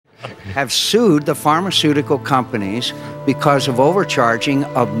have sued the pharmaceutical companies because of overcharging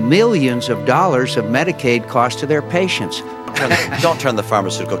of millions of dollars of Medicaid costs to their patients. Don't turn the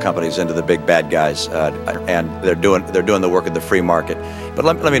pharmaceutical companies into the big bad guys, and they're doing the work of the free market. But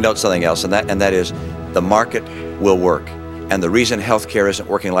let me note something else, and that is the market will work. And the reason healthcare isn't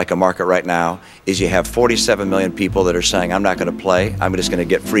working like a market right now is you have 47 million people that are saying, I'm not going to play, I'm just going to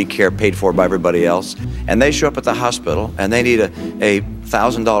get free care paid for by everybody else. And they show up at the hospital and they need a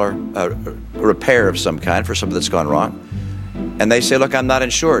 $1,000 repair of some kind for something that's gone wrong. And they say, look, I'm not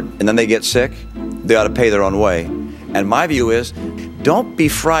insured. And then they get sick, they ought to pay their own way. And my view is, don't be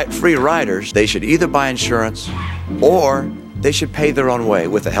free riders. They should either buy insurance or they should pay their own way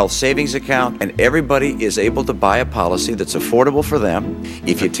with a health savings account, and everybody is able to buy a policy that's affordable for them.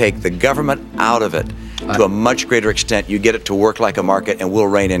 If you take the government out of it to a much greater extent, you get it to work like a market and we'll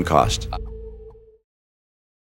rein in cost.